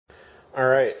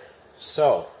Alright,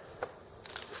 so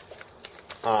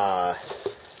I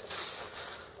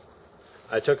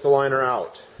took the liner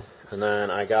out, and then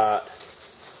I got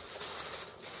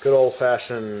good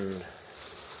old-fashioned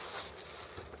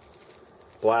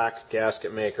black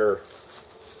gasket maker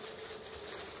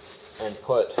and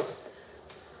put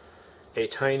a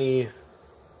tiny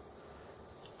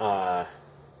line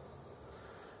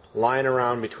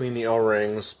around between the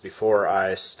O-rings before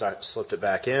I slipped it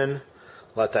back in,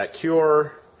 let that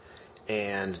cure,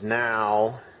 and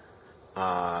now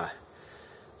I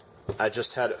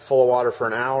just had it full of water for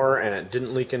an hour and it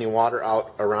didn't leak any water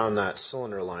out around that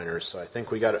cylinder liner, so I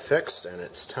think we got it fixed and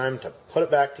it's time to put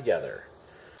it back together.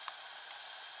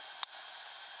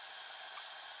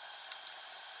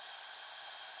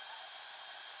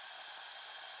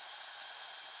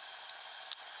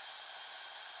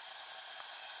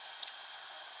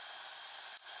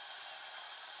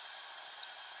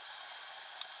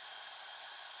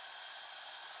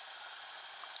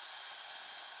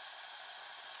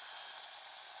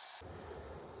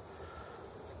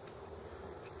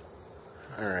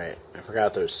 Alright, I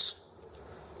forgot there's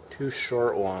two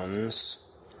short ones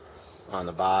on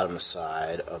the bottom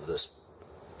side of this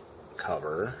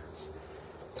cover,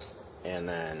 and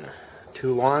then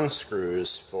two long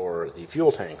screws for the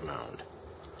fuel tank mount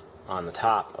on the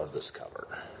top of this cover.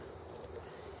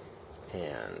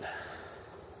 And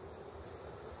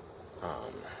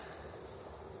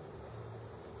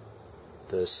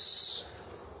this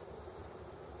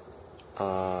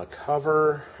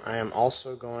cover, I am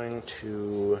also going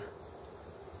to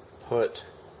put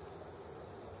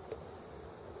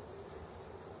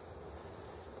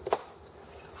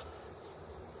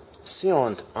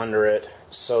sealant under it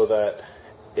so that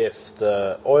if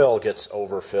the oil gets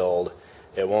overfilled,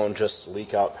 it won't just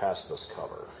leak out past this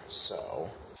cover.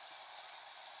 So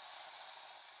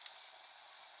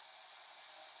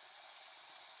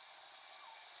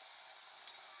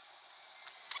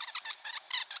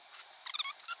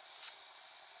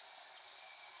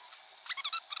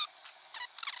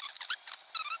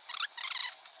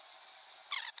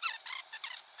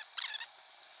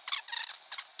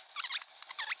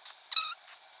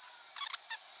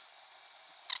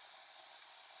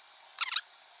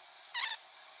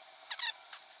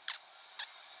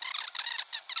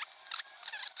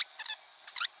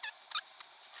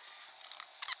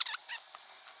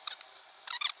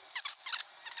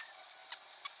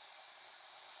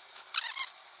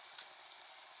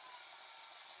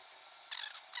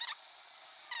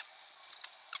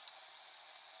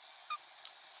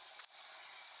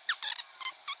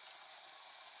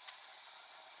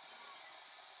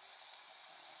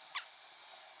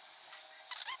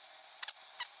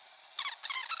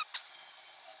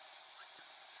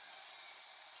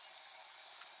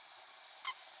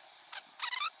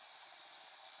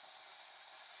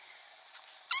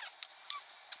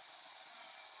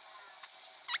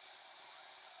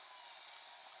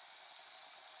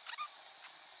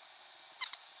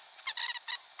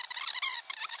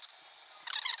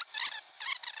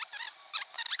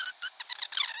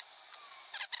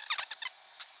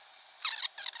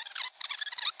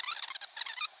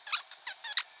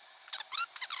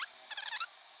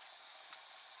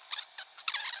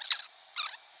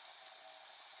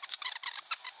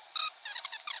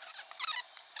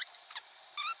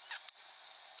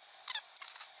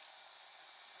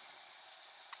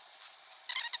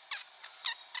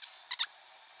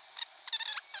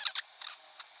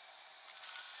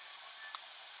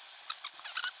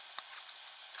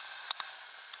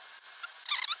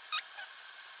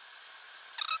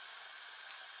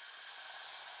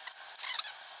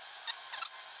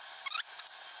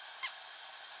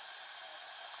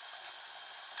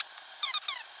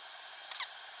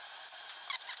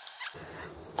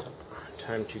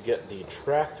time to get the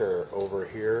tractor over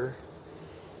here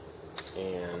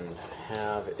and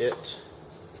have it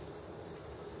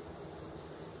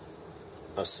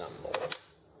assemble.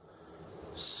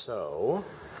 So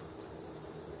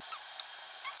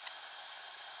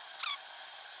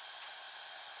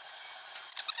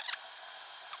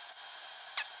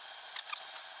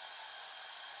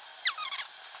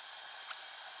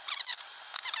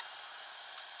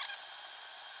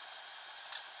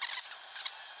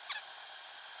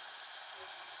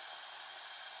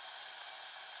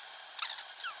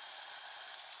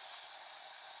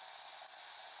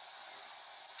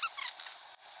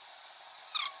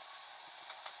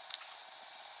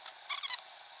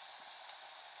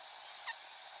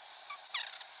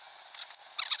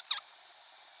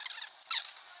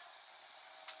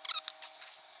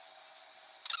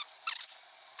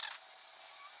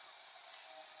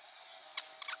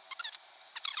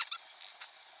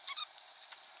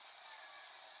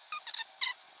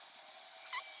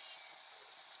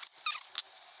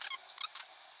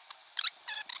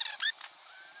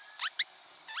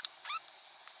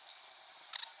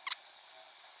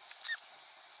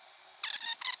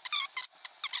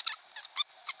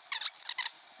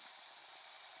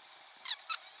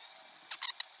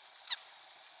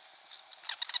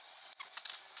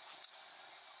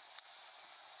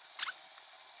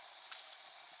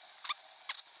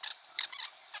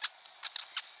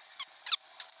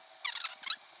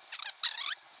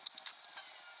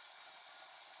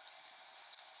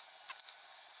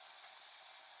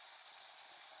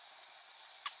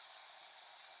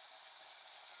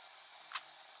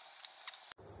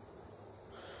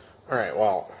Alright,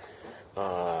 well,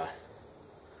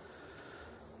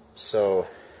 so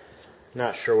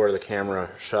not sure where the camera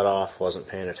shut off, wasn't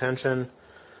paying attention.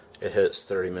 It hit its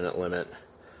 30-minute limit,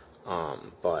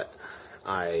 but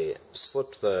I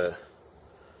slipped the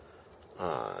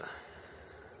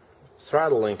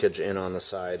throttle linkage in on the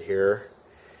side here,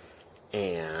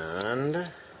 and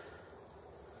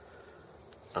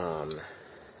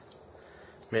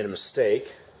made a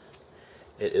mistake.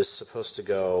 It is supposed to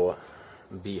go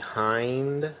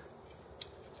behind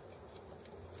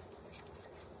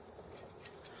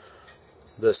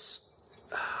this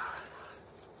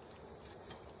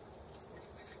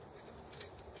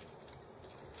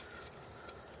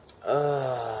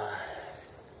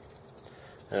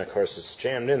and of course it's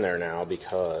jammed in there now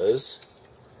because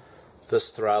this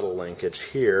throttle linkage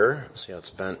here, see how it's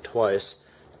bent twice,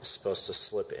 is supposed to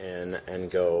slip in and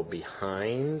go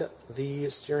behind the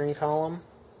steering column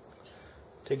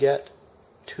to get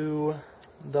to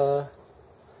the...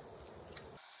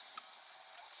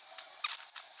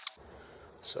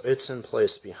 So it's in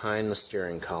place behind the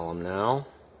steering column now.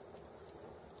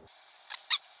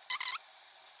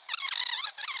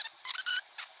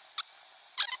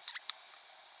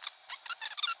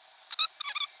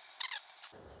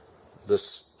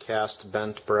 This cast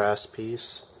bent brass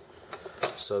piece.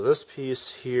 So this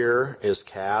piece here is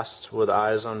cast with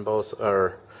eyes on both,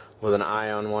 or with an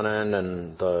eye on one end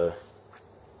and the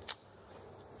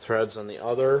threads on the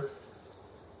other.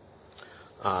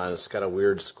 It's got a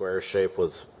weird square shape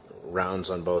with rounds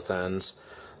on both ends.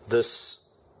 This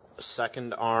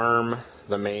second arm,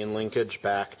 the main linkage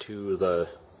back to the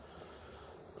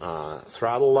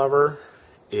throttle lever,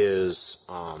 is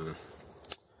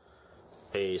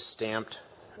a stamped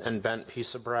and bent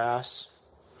piece of brass.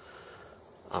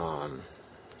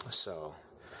 So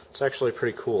it's actually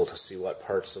pretty cool to see what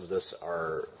parts of this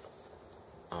are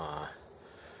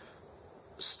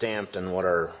stamped and what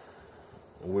are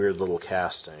weird little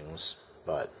castings.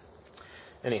 But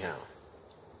anyhow,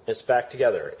 it's back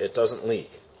together. It doesn't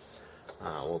leak.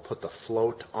 We'll put the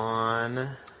float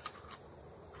on.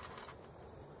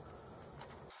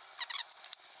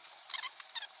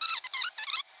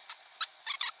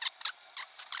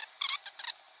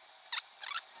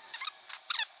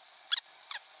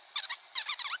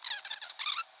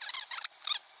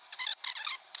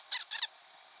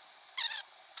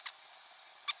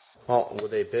 Well,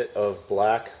 with a bit of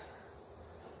black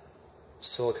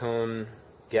silicone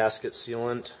gasket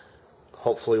sealant,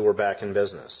 hopefully we're back in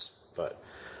business. But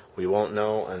we won't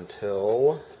know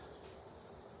until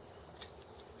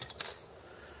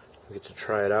we get to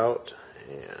try it out.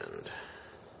 And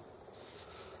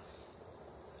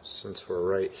since we're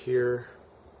right here,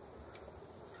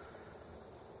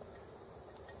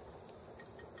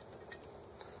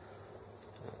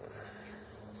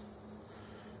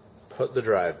 put the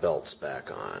drive belts back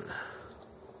on.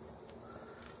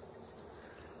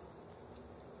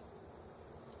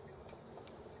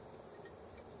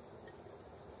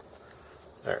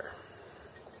 There.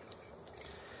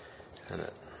 And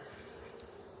it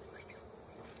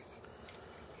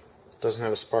doesn't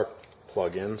have a spark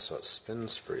plug in, so it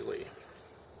spins freely.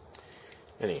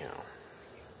 Anyhow.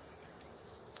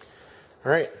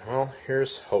 Alright, well,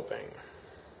 here's hoping.